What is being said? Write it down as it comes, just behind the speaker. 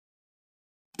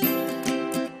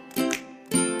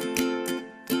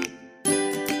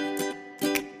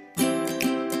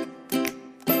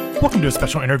Welcome to a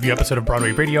special interview episode of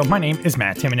Broadway Radio. My name is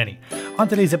Matt Timonetti. On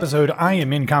today's episode, I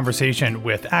am in conversation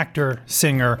with actor,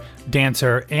 singer,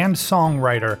 dancer, and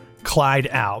songwriter Clyde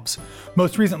Alves.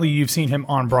 Most recently, you've seen him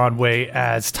on Broadway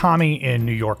as Tommy in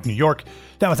New York, New York.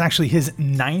 That was actually his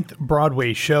 9th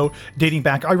Broadway show, dating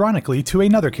back, ironically, to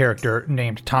another character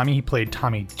named Tommy. He played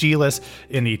Tommy Giles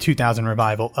in the 2000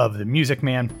 revival of The Music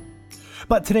Man.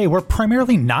 But today, we're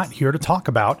primarily not here to talk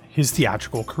about his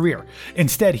theatrical career.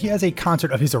 Instead, he has a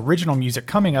concert of his original music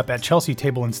coming up at Chelsea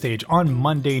Table and Stage on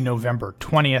Monday, November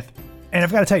 20th. And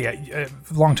I've got to tell you,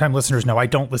 longtime listeners know I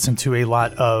don't listen to a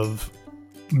lot of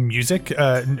music,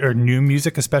 or new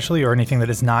music especially, or anything that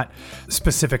is not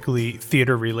specifically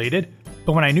theater related.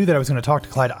 But when I knew that I was going to talk to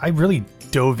Clyde, I really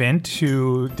dove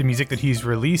into the music that he's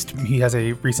released. He has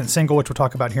a recent single, which we'll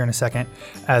talk about here in a second,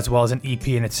 as well as an EP,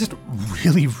 and it's just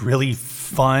really, really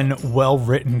fun,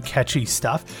 well-written, catchy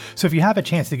stuff. So if you have a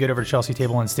chance to get over to Chelsea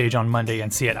Table and Stage on Monday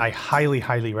and see it, I highly,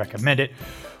 highly recommend it.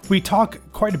 We talk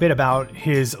quite a bit about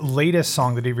his latest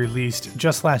song that he released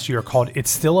just last year called It's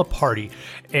Still a Party.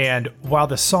 And while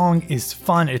the song is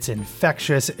fun, it's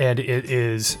infectious, and it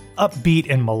is upbeat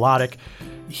and melodic,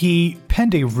 he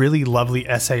penned a really lovely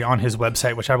essay on his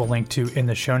website, which I will link to in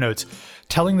the show notes,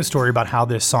 telling the story about how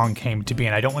this song came to be.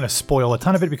 And I don't want to spoil a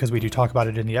ton of it because we do talk about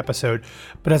it in the episode,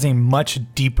 but has a much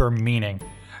deeper meaning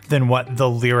than what the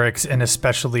lyrics and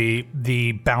especially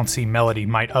the bouncy melody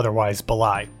might otherwise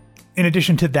belie. In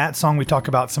addition to that song, we talk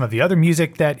about some of the other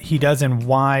music that he does and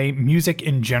why music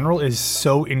in general is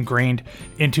so ingrained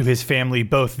into his family,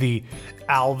 both the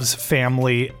Alves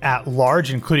family at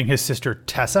large, including his sister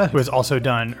Tessa, who has also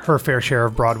done her fair share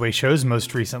of Broadway shows,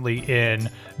 most recently in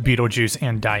Beetlejuice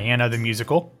and Diana the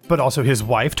musical, but also his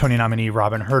wife, Tony nominee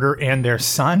Robin Herder, and their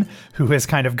son, who has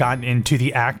kind of gotten into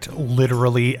the act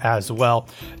literally as well.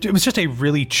 It was just a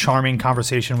really charming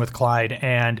conversation with Clyde,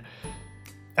 and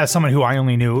as someone who I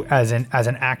only knew as an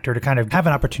actor, to kind of have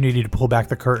an opportunity to pull back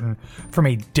the curtain from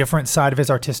a different side of his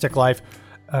artistic life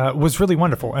was really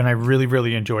wonderful, and I really,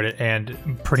 really enjoyed it.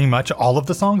 And pretty much all of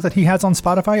the songs that he has on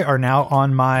Spotify are now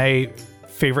on my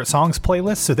favorite songs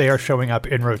playlist, so they are showing up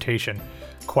in rotation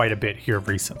quite a bit here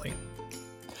recently.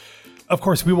 Of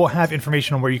course, we will have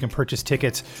information on where you can purchase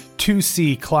tickets to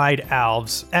see Clyde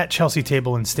Alves at Chelsea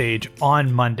Table and Stage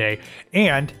on Monday,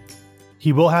 and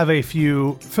he will have a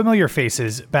few familiar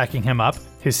faces backing him up,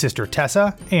 his sister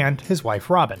Tessa and his wife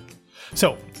Robin.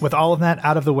 So, with all of that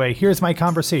out of the way, here's my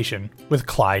conversation with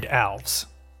Clyde Alves.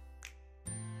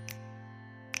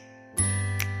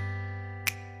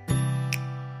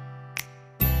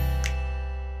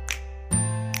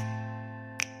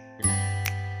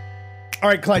 All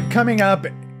right, Clyde, coming up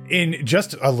in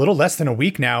just a little less than a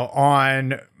week now,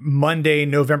 on Monday,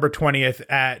 November 20th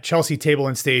at Chelsea Table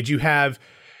and Stage, you have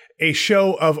a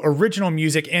show of original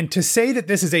music. And to say that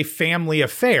this is a family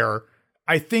affair,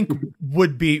 I think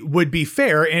would be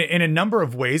fair in a number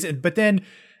of ways. But then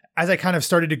as I kind of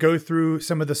started to go through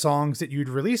some of the songs that you'd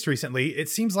released recently, it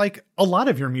seems like a lot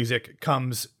of your music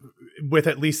comes with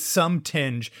at least some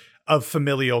tinge of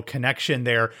familial connection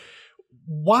there.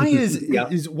 Why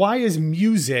why is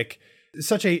music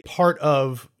such a part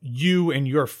of you and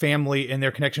your family and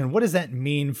their connection? What does that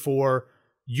mean for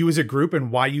you as a group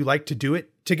and why you like to do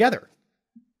it together?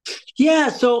 Yeah,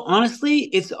 so honestly,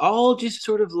 it's all just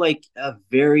sort of like a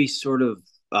very sort of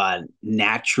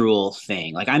natural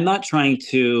thing. Like, I'm not trying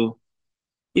to,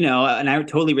 and I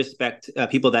totally respect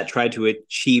people that try to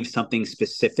achieve something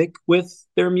specific with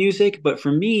their music. But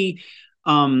for me,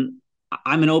 I'm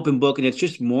an open book, and it's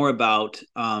just more about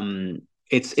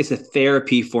it's a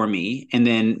therapy for me. And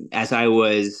then as I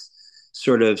was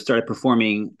sort of started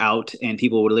performing out and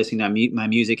people were listening to my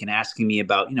music and asking me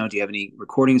about, do you have any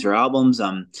recordings or albums?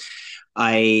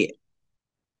 I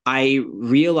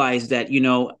realized that,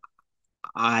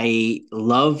 I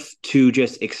love to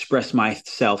just express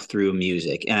myself through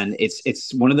music. And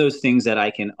it's one of those things that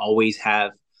I can always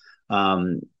have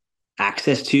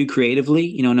access to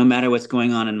creatively, no matter what's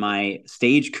going on in my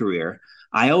stage career.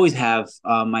 I always have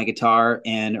my guitar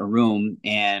and a room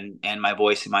and my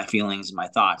voice and my feelings and my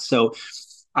thoughts. So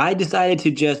I decided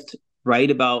to just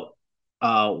write about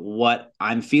what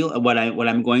I'm feeling, what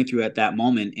I'm going through at that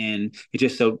moment. And it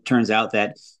just so turns out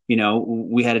that,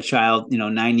 we had a child,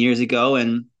 9 years ago,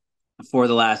 and for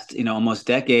the last, almost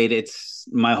decade, it's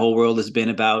my whole world has been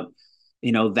about,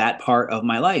 that part of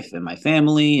my life and my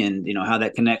family and, how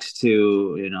that connects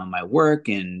to, my work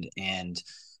and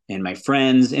my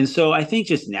friends. And so I think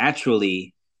just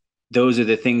naturally, those are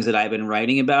the things that I've been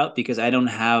writing about, because I don't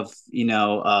have,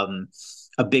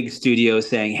 a big studio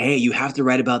saying, hey, you have to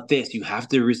write about this. You have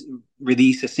to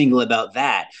release a single about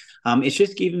that. It's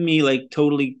just giving me like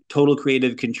total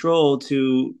creative control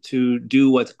to do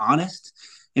what's honest.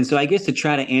 And so I guess to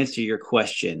try to answer your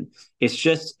question, it's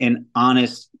just an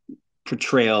honest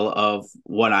portrayal of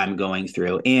what I'm going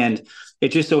through. And it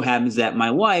just so happens that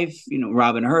my wife,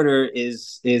 Robin Herder,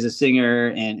 is a singer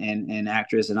and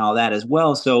actress and all that as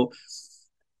well. So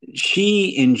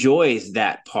she enjoys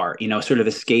that part, sort of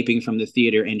escaping from the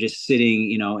theater and just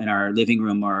sitting, in our living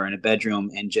room or in a bedroom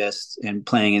and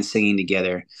playing and singing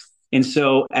together. And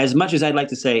so as much as I'd like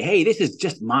to say, hey, this is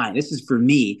just mine, this is for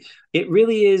me, it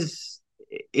really is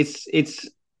it's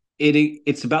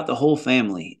it's about the whole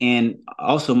family. And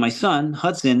also my son,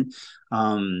 Hudson,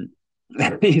 um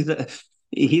he's a,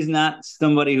 he's not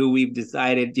somebody who we've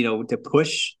decided, to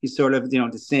push. He's sort of,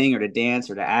 to sing or to dance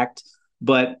or to act,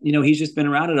 but he's just been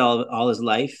around it all his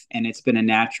life, and it's been a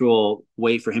natural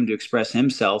way for him to express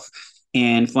himself.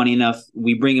 And funny enough,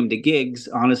 we bring him to gigs,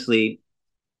 honestly,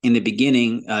 in the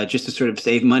beginning, just to sort of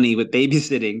save money with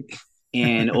babysitting.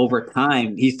 And over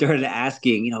time, he started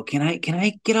asking, can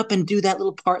I get up and do that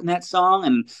little part in that song?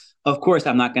 And of course,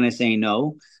 I'm not going to say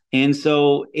no. And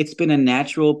so it's been a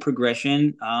natural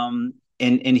progression.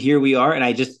 And here we are. And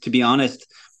I just, to be honest,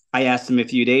 I asked him a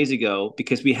few days ago,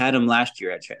 because we had him last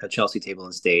year at Chelsea Table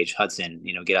and Stage, Hudson,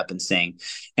 get up and sing.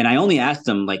 And I only asked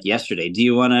him like yesterday, do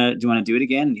you want to do it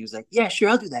again? And he was like, yeah, sure,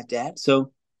 I'll do that, Dad.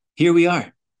 So here we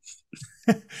are.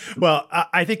 Well,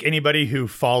 I think anybody who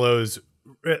follows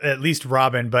at least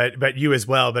Robin, but you as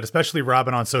well, but especially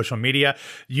Robin on social media,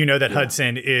 that yeah.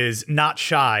 Hudson is not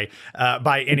shy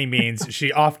by any means.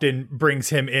 She often brings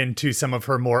him into some of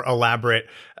her more elaborate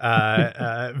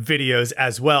videos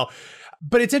as well.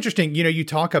 But it's interesting, you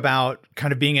talk about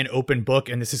kind of being an open book,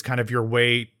 and this is kind of your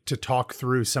way to talk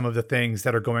through some of the things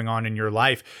that are going on in your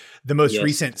life. The most yes.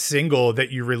 recent single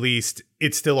that you released,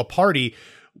 It's Still a Party,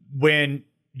 when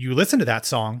you listen to that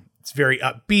song, it's very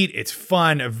upbeat, it's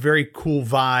fun, a very cool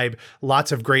vibe,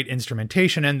 lots of great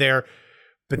instrumentation in there.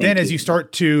 But then as you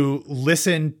start to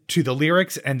listen to the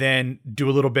lyrics and then do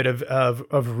a little bit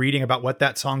of reading about what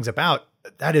that song's about,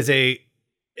 that is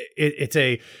it's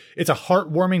a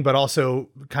heartwarming but also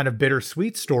kind of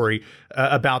bittersweet story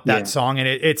about that song. And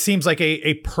it seems like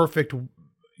a perfect,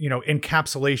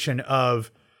 encapsulation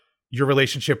of your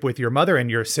relationship with your mother and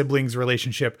your siblings'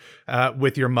 relationship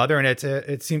with your mother. And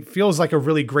it feels like a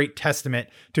really great testament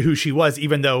to who she was,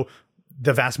 even though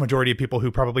the vast majority of people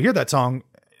who probably hear that song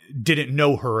didn't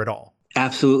know her at all.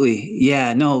 Absolutely.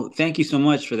 Yeah, no, thank you so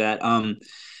much for that.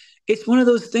 It's one of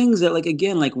those things that, like,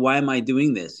 again, like, why am I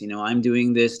doing this? I'm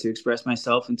doing this to express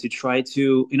myself and to try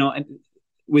to,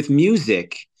 with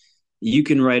music, you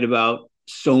can write about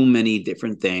so many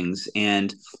different things.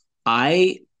 And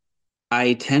I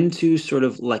tend to sort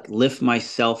of like lift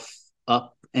myself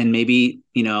up, and maybe,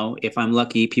 if I'm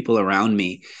lucky, people around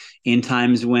me, in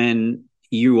times when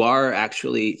you are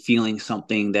actually feeling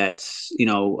something that's,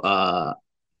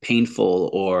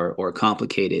 painful or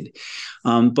complicated.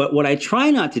 But what I try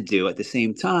not to do at the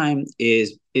same time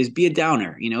is be a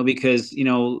downer, because,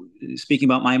 speaking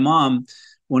about my mom,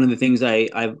 one of the things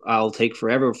I'll take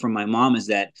forever from my mom is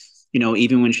that,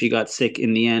 even when she got sick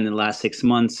in the end, in the last 6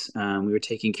 months, we were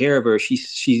taking care of her.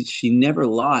 She never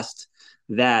lost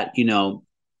that, no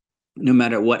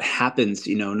matter what happens,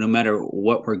 no matter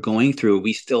what we're going through,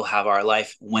 we still have our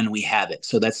life when we have it.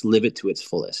 So let's live it to its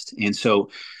fullest. And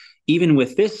so even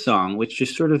with this song, which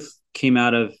just sort of came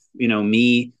out of,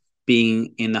 me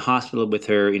being in the hospital with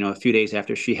her, a few days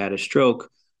after she had a stroke,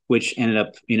 which ended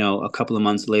up, a couple of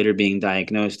months later being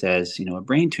diagnosed as, a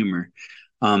brain tumor.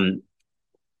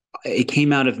 It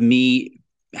came out of me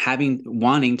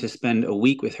wanting to spend a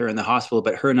week with her in the hospital,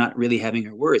 but her not really having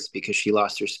her words because she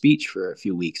lost her speech for a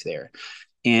few weeks there.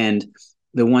 And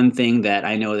the one thing that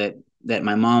I know that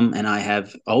my mom and I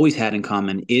have always had in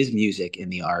common is music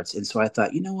and the arts. And so I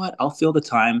thought, you know what, I'll fill the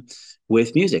time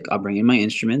with music. I'll bring in my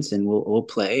instruments and we'll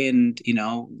play, and,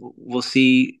 we'll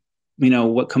see,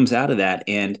 what comes out of that.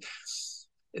 And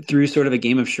through sort of a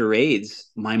game of charades,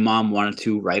 my mom wanted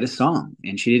to write a song,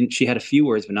 and she had a few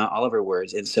words, but not all of her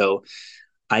words. And so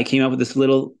I came up with this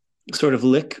little sort of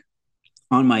lick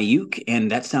on my uke,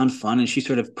 and that sounded fun. And she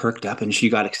sort of perked up and she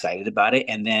got excited about it.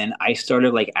 And then I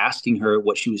started like asking her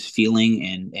what she was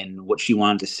feeling and what she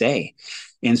wanted to say.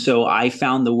 And so I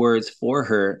found the words for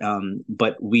her.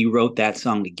 But we wrote that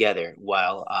song together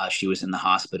while she was in the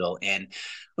hospital. And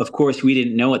of course, we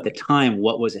didn't know at the time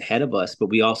what was ahead of us, but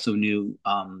we also knew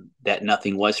that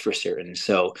nothing was for certain.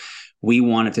 So we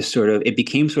wanted to it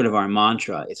became sort of our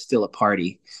mantra. It's still a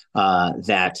party,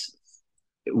 that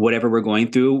whatever we're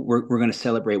going through, we're going to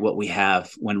celebrate what we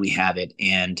have when we have it.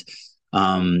 And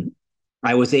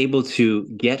I was able to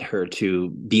get her to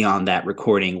be on that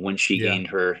recording when she Yeah. gained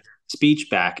her speech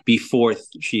back before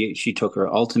she took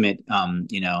her ultimate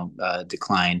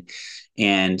decline.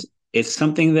 And it's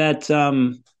something that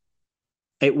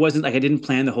it wasn't like I didn't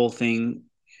plan the whole thing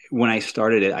when I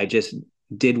started it. I just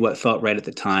did what felt right at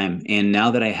the time. And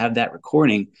now that I have that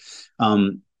recording,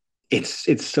 um,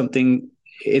 it's something.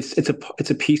 It's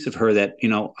a piece of her that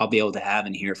I'll be able to have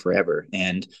and hear forever.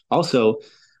 And also,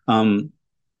 um,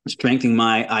 strengthening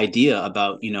my idea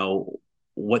about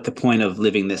what the point of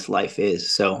living this life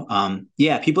is. So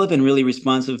yeah, people have been really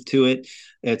responsive to it.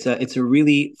 It's a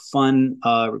really fun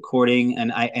recording,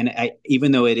 and I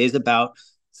even though it is about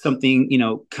something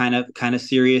kind of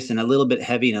serious and a little bit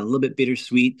heavy and a little bit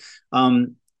bittersweet.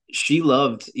 She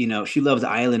loved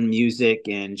island music,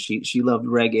 and she loved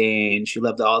reggae, and she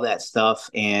loved all that stuff,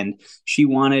 and she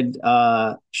wanted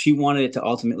it to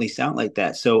ultimately sound like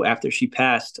that. So after she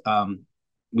passed,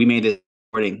 we made this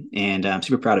recording, and I'm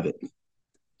super proud of it.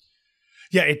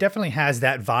 Yeah, it definitely has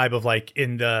that vibe of like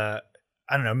in the,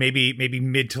 I don't know, maybe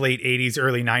mid to late 80s,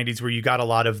 early 90s, where you got a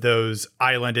lot of those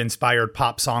island inspired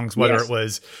pop songs, whether it Yes.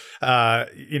 was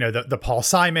the Paul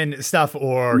Simon stuff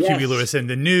or Huey Yes. Lewis and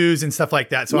the News and stuff like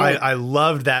that. So Yeah. I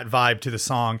loved that vibe to the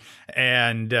song,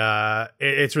 and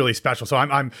it's really special. So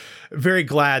I'm very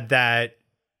glad that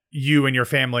you and your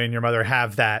family and your mother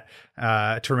have that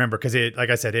to remember, because it, like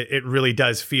I said, it really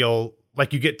does feel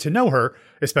like you get to know her,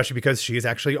 especially because she is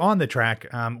actually on the track,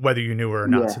 whether you knew her or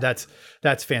not. Yeah. So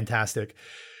that's fantastic.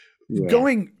 Yeah.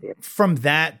 Going from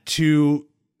that to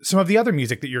some of the other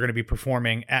music that you're going to be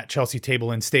performing at Chelsea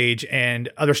Table and Stage and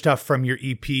other stuff from your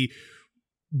EP,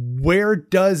 where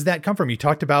does that come from? You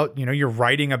talked about, you're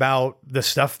writing about the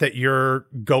stuff that you're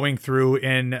going through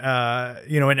in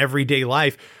everyday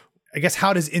life. I guess,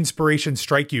 how does inspiration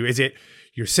strike you? Is it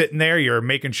you're sitting there, you're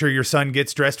making sure your son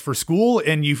gets dressed for school,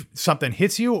 and something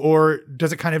hits you, or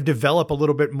does it kind of develop a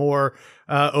little bit more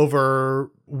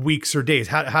over weeks or days?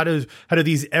 How do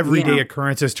these everyday Yeah.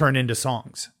 occurrences turn into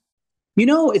songs?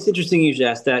 It's interesting you should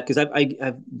ask that, because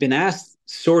I've been asked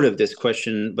sort of this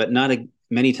question, but not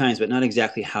many times, but not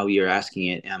exactly how you're asking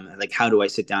it. Like, how do I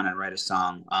sit down and write a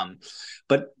song?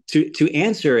 But to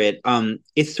answer it,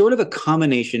 it's sort of a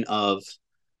combination of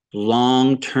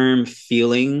long-term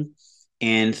feeling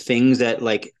and things that,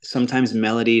 like, sometimes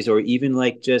melodies, or even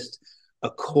like just a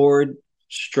chord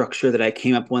structure that I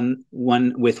came up one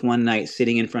night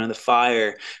sitting in front of the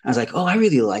fire. I was like, oh, I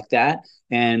really like that.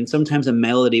 And sometimes a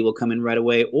melody will come in right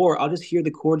away, or I'll just hear the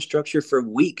chord structure for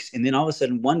weeks, and then all of a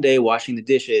sudden one day washing the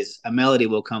dishes, a melody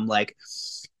will come like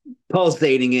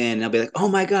pulsating in, and I'll be like, oh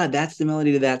my god, that's the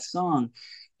melody to that song.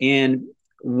 And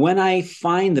when I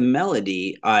find the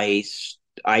melody, I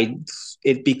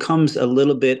it becomes a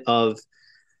little bit of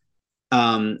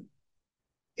um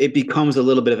it becomes a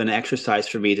little bit of an exercise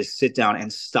for me to sit down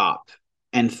and stop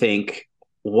and think,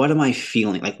 what am I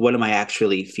feeling? Like, what am I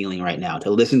actually feeling right now? To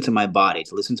listen to my body,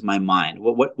 to listen to my mind.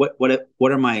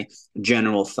 What are my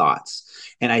general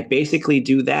thoughts? And I basically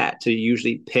do that to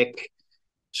usually pick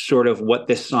sort of what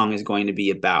this song is going to be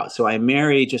about. So I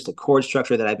marry just a chord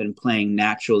structure that I've been playing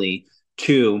naturally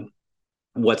to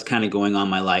what's kind of going on in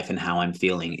my life and how I'm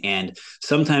feeling. And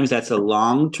sometimes that's a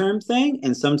long-term thing.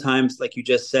 And sometimes, like you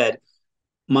just said,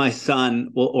 my son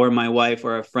will, or my wife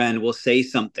or a friend will say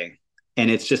something, and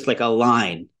it's just like a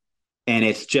line, and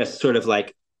it's just sort of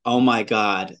like, oh my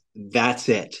god, that's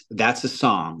it, that's a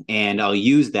song, and I'll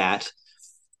use that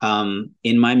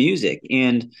in my music.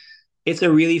 And it's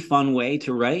a really fun way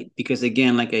to write, because,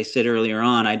 again, like I said earlier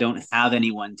on, I don't have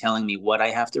anyone telling me what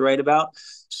I have to write about.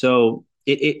 So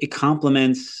it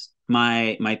complements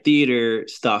my theater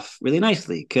stuff really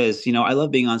nicely, because I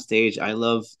love being on stage. I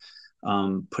love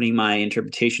putting my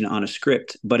interpretation on a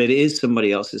script, but it is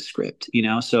somebody else's script.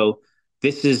 So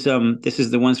this is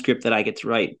the one script that I get to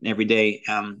write every day,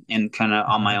 and kind of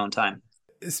on my own time.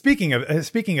 Speaking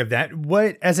of that,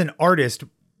 what, as an artist,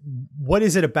 what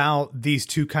is it about these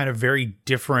two kind of very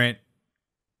different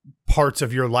parts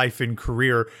of your life and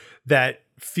career that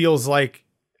feels like,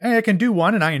 hey, I can do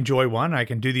one and I enjoy one, I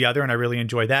can do the other and I really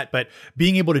enjoy that, but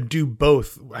being able to do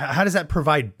both, how does that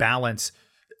provide balance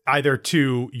either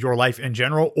to your life in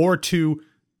general or to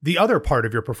the other part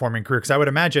of your performing career? Because I would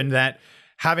imagine that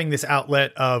having this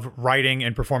outlet of writing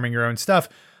and performing your own stuff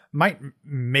might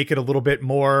make it a little bit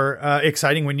more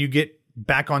exciting when you get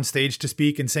back on stage to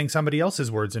speak and sing somebody else's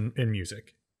words in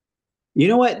music. You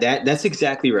know what? That's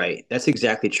exactly right. That's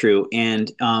exactly true. And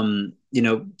to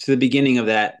the beginning of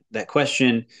that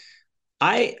question,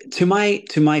 I to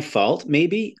my fault,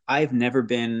 maybe I've never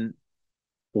been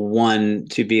one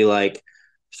to be like,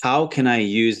 how can I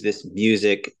use this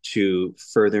music to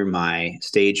further my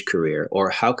stage career? Or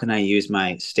how can I use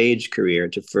my stage career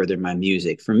to further my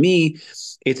music? For me,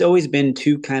 it's always been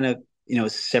two kind of,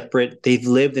 separate, they've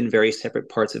lived in very separate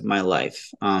parts of my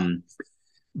life.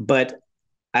 But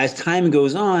as time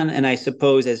goes on, and I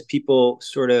suppose as people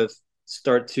sort of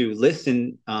start to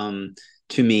listen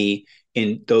to me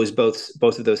in those both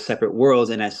of those separate worlds,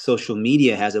 and as social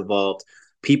media has evolved,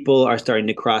 people are starting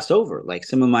to cross over. Like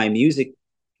some of my music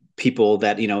people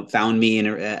that found me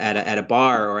at a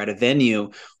bar or at a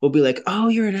venue will be like, "Oh,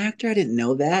 you're an actor? I didn't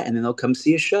know that," and then they'll come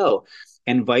see a show.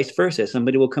 And vice versa.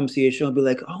 Somebody will come see a show and be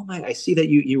like, "Oh my, I see that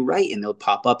you write," and they'll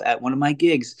pop up at one of my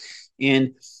gigs.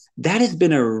 And that has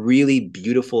been a really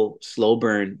beautiful slow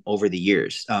burn over the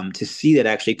years, to see that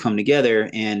actually come together.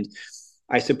 And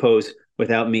I suppose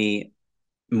without me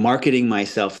marketing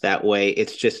myself that way,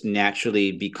 it's just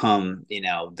naturally become,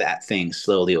 that thing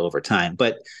slowly over time.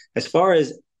 But as far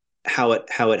as how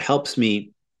it helps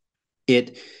me,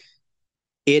 it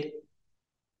it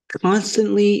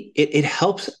constantly it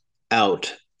helps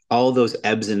out all those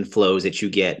ebbs and flows that you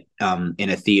get in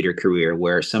a theater career,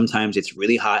 where sometimes it's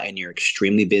really hot and you're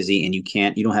extremely busy and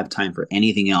you don't have time for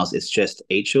anything else. It's just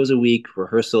 8 shows a week,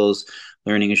 rehearsals,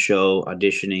 learning a show,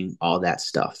 auditioning, all that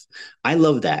stuff. I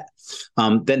love that.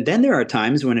 Then there are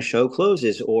times when a show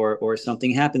closes or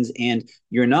something happens and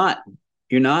you're not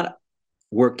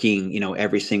working,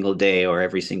 every single day or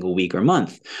every single week or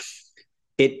month.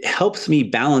 It helps me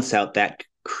balance out that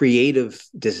creative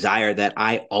desire that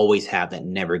I always have that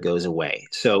never goes away.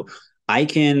 So I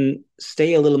can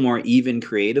stay a little more even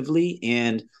creatively.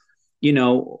 And,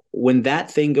 when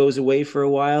that thing goes away for a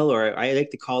while, or I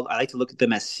like to look at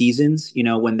them as seasons,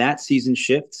 when that season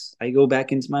shifts, I go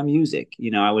back into my music.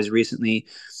 I was recently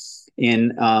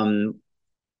in,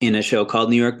 in a show called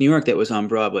New York, New York that was on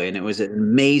Broadway, and it was an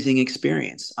amazing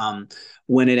experience.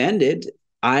 When it ended,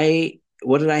 I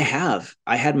what did I have?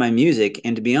 I had my music,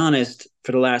 and to be honest,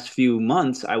 for the last few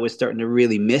months, I was starting to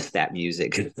really miss that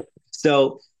music.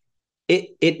 So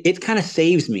it kind of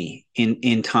saves me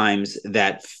in times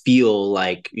that feel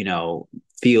like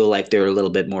they're a little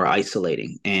bit more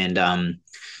isolating. And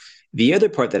the other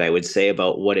part that I would say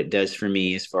about what it does for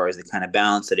me, as far as the kind of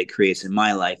balance that it creates in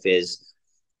my life, is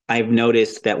I've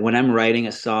noticed that when I'm writing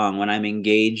a song, when I'm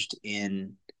engaged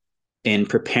in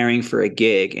preparing for a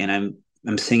gig, and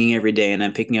I'm singing every day and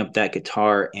I'm picking up that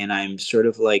guitar and I'm sort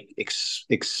of like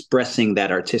expressing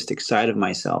that artistic side of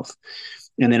myself.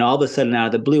 And then all of a sudden, out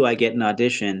of the blue, I get an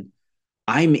audition.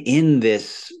 I'm in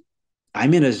this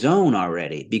I'm in a zone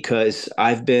already because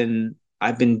I've been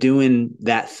doing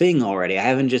that thing already. I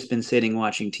haven't just been sitting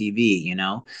watching TV.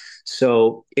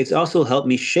 So it's also helped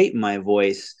me shape my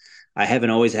voice. I haven't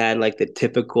always had like the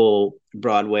typical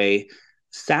Broadway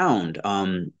sound.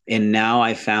 And now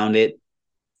I found it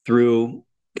through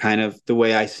kind of the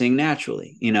way I sing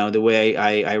naturally, the way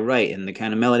I write and the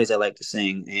kind of melodies I like to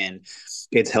sing. And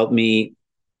it's helped me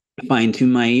fine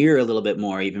tune my ear a little bit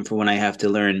more, even for when I have to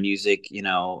learn music,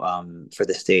 for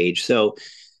the stage. So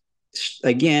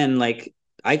again, like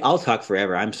I'll talk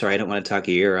forever. I'm sorry, I don't want to talk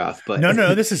your ear off, but No,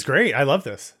 no, this is great. I love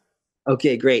this.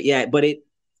 okay, great. Yeah, but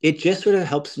it just sort of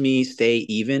helps me stay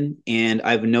even. And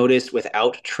I've noticed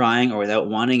without trying or without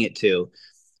wanting it to,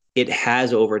 it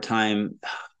has over time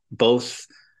both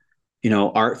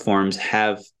art forms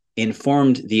have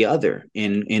informed the other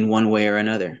in one way or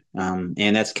another.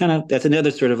 And that's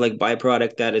another sort of like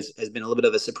byproduct that has been a little bit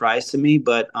of a surprise to me,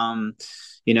 but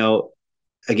you know,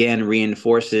 again,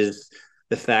 reinforces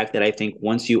the fact that I think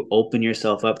once you open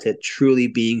yourself up to truly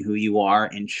being who you are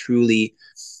and truly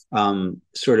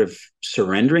sort of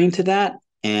surrendering to that,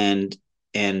 and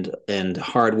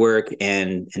hard work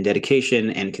and dedication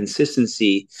and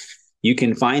consistency, you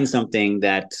can find something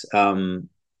that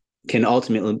can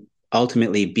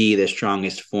ultimately be the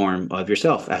strongest form of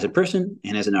yourself as a person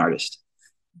and as an artist.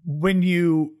 When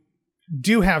you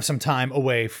do have some time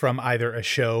away from either a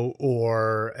show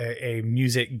or a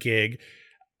music gig,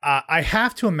 I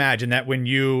have to imagine that when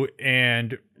you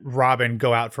and Robin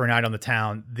go out for a night on the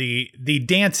town, the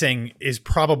dancing is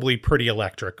probably pretty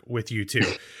electric with you two.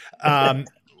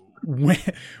 when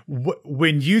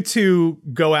when you two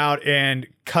go out and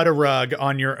cut a rug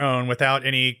on your own without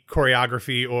any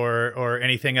choreography or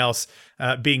anything else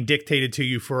being dictated to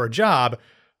you for a job,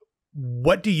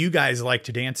 what do you guys like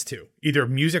to dance to, either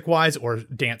music wise or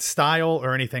dance style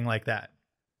or anything like that?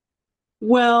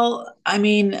 Well, I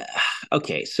mean,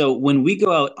 okay, so when we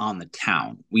go out on the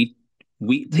town, we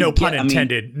to No pun get, I mean,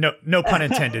 intended. No pun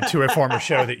intended to a former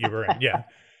show that you were in. Yeah.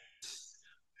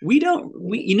 We don't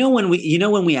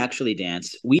when we actually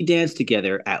dance, we dance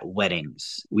together at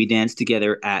weddings. We dance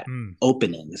together at Mm,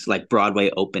 openings, like Broadway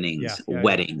yeah, openings, yeah, yeah.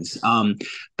 weddings.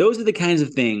 Those are the kinds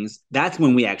of things. That's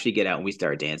when we actually get out and we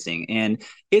start dancing. And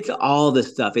it's all the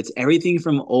stuff. It's everything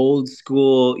from old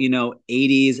school,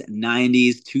 80s,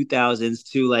 90s, 2000s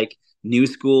to like new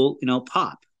school,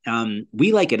 pop.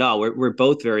 We like it all. We're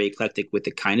both very eclectic with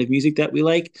the kind of music that we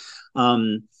like.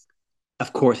 Um,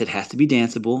 of course, it has to be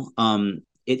danceable.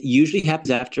 It usually happens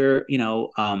after,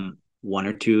 one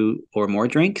or two or more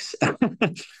drinks.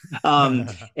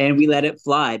 And we let it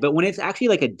fly. But when it's actually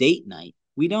like a date night,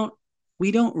 we don't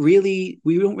really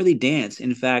dance.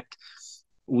 In fact,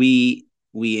 we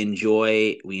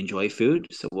enjoy food.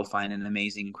 So we'll find an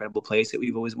amazing, incredible place that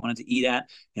we've always wanted to eat at.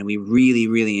 And we really,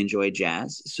 really enjoy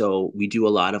jazz. So we do a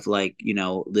lot of like,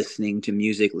 listening to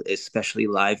music, especially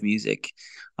live music.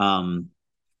 Um,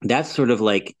 that's sort of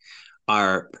like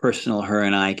our personal her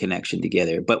and I connection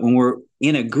together. But when we're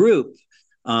in a group,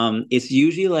 it's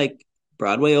usually like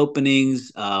Broadway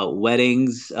openings,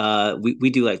 weddings. We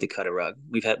do like to cut a rug.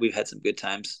 We've had some good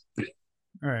times.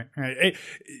 All right. All right.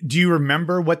 Do you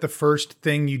remember what the first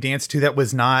thing you danced to that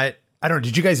was not, I don't know,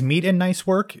 did you guys meet in Nice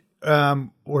Work?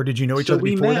 Or did you know each So other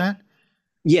we before met. that?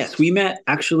 Yes, we met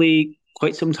actually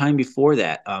quite some time before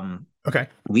that. Okay.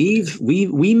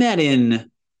 We met in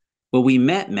well, we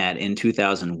met Matt in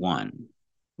 2001,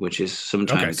 which is some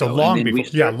time Okay. So ago, and long then we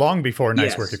before, yeah, start. long before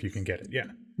Nice Work, Yes, if you can get it. Yeah.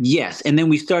 yes, and then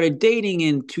we started dating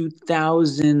in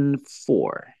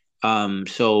 2004.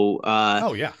 So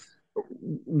Oh, yeah.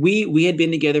 we had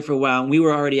been together for a while, and we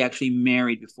were already actually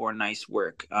married before Nice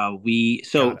Work. We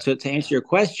so Got it. to answer your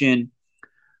question,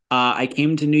 I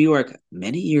came to New York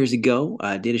many years ago.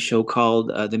 Did a show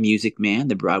called The Music Man,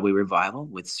 the Broadway revival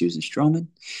with Susan Stroman.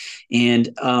 And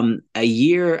a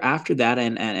year after that,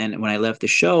 and when I left the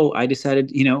show, I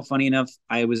decided, funny enough,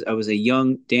 I was a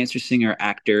young dancer, singer,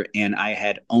 actor, and I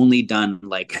had only done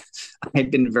like I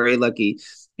had been very lucky,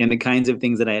 and the kinds of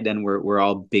things that I had done were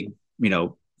all big,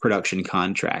 production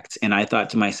contracts. And I thought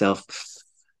to myself,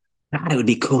 God, it would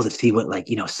be cool to see what like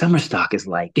summer stock is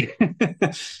like.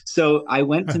 So I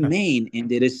went to Maine and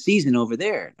did a season over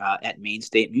there at Maine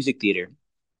State Music Theater.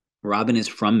 Robin is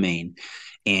from Maine,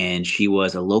 and she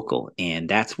was a local, and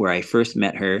that's where I first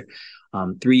met her.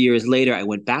 3 years later, I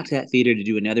went back to that theater to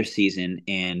do another season,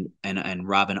 and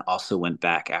Robin also went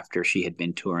back after she had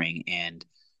been touring, and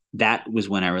that was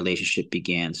when our relationship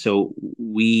began. So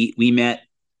we met.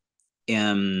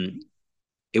 Um,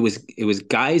 it was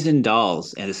Guys and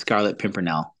Dolls at the Scarlet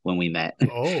Pimpernel when we met,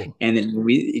 Oh, and then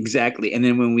and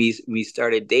then when we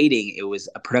started dating, it was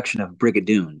a production of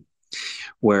Brigadoon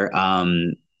where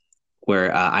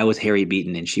I was Harry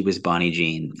Beaton and she was Bonnie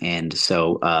Jean. And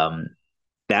so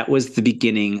that was the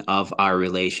beginning of our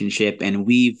relationship. And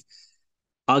we've,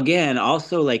 again,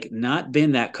 also like not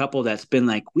been that couple that's been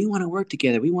like, we want to work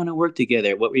together. We want to work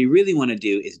together. What we really want to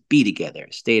do is be together,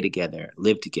 stay together,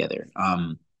 live together.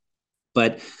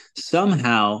 But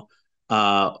somehow,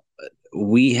 uh,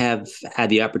 we have had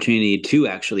the opportunity to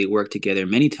actually work together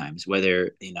many times,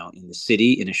 whether in the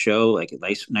city in a show like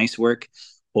a nice work,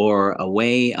 or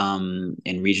away in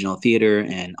regional theater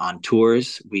and on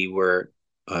tours. We were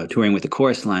touring with the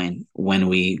chorus line when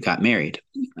we got married.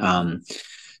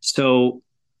 So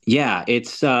yeah,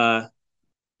 it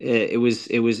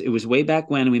was way back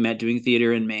when we met doing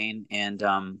theater in Maine, and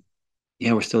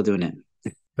yeah, we're still doing it.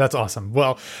 that's awesome.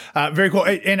 Well, very cool.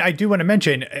 And I do want to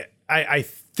mention, I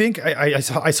think I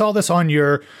saw this on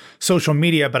your social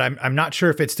media, but I'm not sure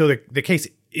if it's still the case.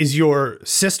 Is your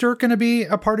sister going to be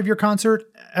a part of your concert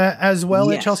as well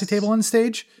at Chelsea Yes. Table and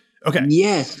Stage? Okay.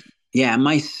 Yes. Yeah.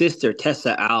 My sister,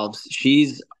 Tessa Alves,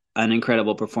 she's an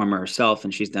incredible performer herself,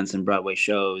 and she's done some Broadway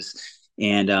shows.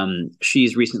 And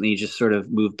she's recently just sort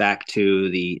of moved back to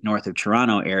the north of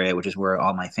Toronto area, which is where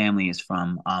all my family is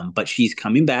from. But she's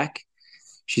coming back.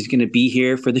 She's going to be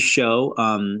here for the show.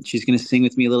 She's going to sing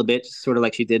with me a little bit, sort of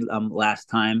like she did last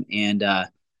time. And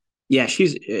yeah,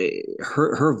 she's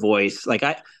her voice. Like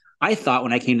I thought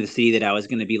when I came to the city that I was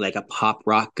going to be like a pop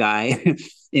rock guy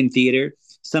in theater.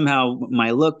 Somehow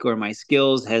my look or my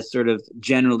skills has sort of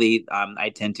generally I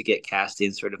tend to get cast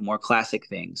in sort of more classic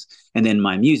things, and then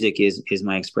my music is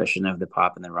my expression of the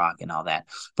pop and the rock and all that.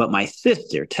 But my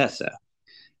sister Tessa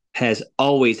has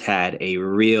always had a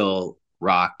real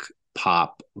rock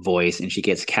pop voice, and she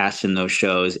gets cast in those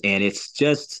shows, and it's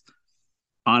just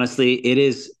honestly, it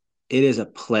is a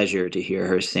pleasure to hear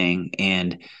her sing.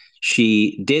 And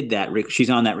she did that.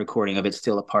 She's on that recording of "It's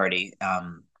Still a Party,"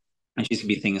 and she's gonna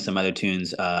be singing some other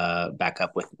tunes back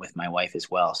up with my wife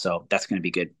as well. So that's gonna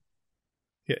be good.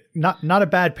 Yeah, not a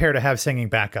bad pair to have singing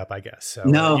backup, I guess. So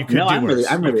No, you could no, do I'm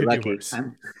worse. really lucky.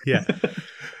 Yeah.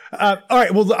 All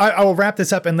right. Well, I will wrap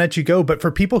this up and let you go. But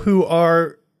for people who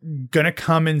are going to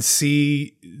come and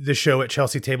see the show at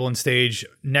Chelsea Table and Stage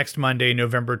next Monday,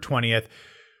 November 20th,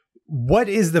 what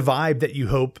is the vibe that you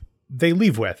hope they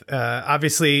leave with?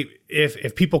 Obviously,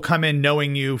 if people come in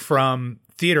knowing you from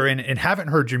theater and haven't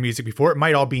heard your music before, it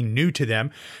might all be new to them.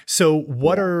 So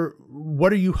what are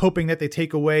you hoping that they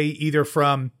take away, either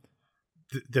from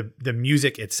the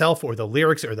music itself or the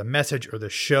lyrics or the message or the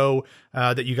show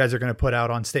that you guys are going to put out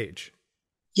on stage?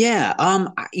 Yeah.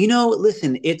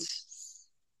 Listen, it's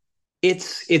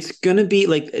gonna be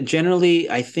like, generally,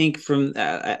 I think, from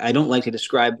I don't like to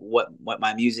describe what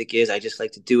my music is. I just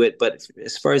like to do it. But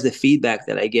as far as the feedback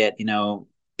that I get,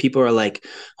 people are like,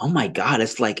 "Oh my God,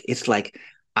 it's like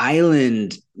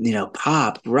island,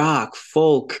 pop, rock,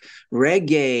 folk,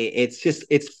 reggae.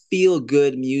 It's feel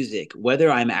good music.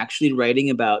 Whether I'm actually writing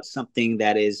about something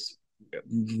that is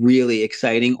really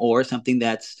exciting or something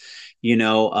that's, you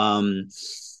know, um,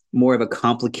 more of a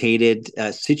complicated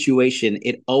situation,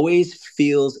 it always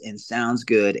feels and sounds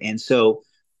good. And so,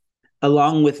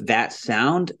 along with that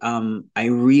sound, I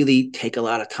really take a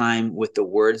lot of time with the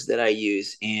words that I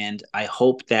use, and I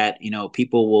hope that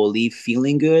people will leave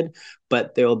feeling good.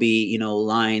 But there'll be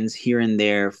lines here and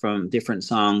there from different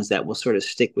songs that will sort of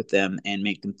stick with them and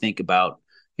make them think about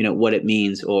what it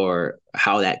means or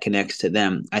how that connects to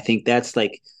them. I think that's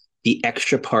like the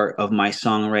extra part of my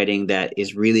songwriting that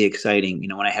is really exciting.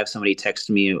 When I have somebody text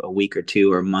me a week or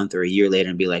two or a month or a year later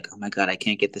and be like, "Oh my God, I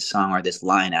can't get this song or this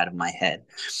line out of my head."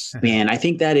 And I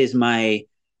think that's my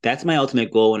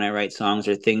ultimate goal when I write songs,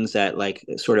 or things that like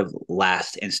sort of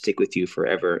last and stick with you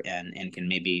forever, and can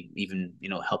maybe even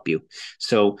help you.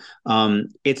 So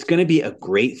it's going to be a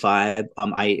great vibe.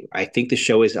 I think the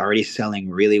show is already selling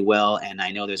really well, and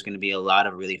I know there's going to be a lot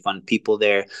of really fun people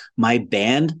there. My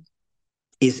band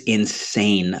is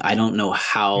insane. I don't know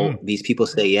how these people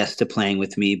say yes to playing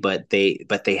with me, but they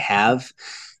have,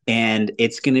 and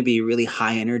it's going to be really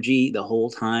high energy the whole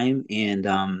time. And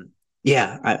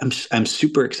yeah, I'm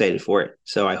super excited for it.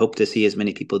 So I hope to see as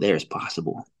many people there as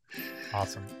possible.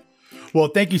 Awesome. Well,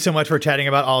 thank you so much for chatting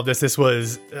about all of this. This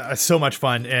was so much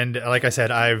fun. And like I said,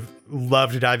 I've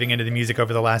loved diving into the music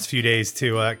over the last few days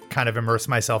to kind of immerse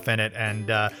myself in it.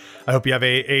 And I hope you have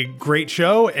a great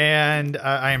show. And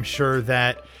I am sure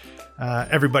that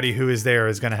everybody who is there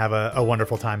is going to have a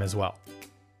wonderful time as well.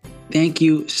 Thank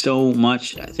you so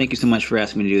much. Thank you so much for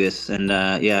asking me to do this. And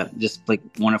yeah, just like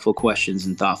wonderful questions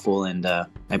and thoughtful. And I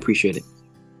appreciate it.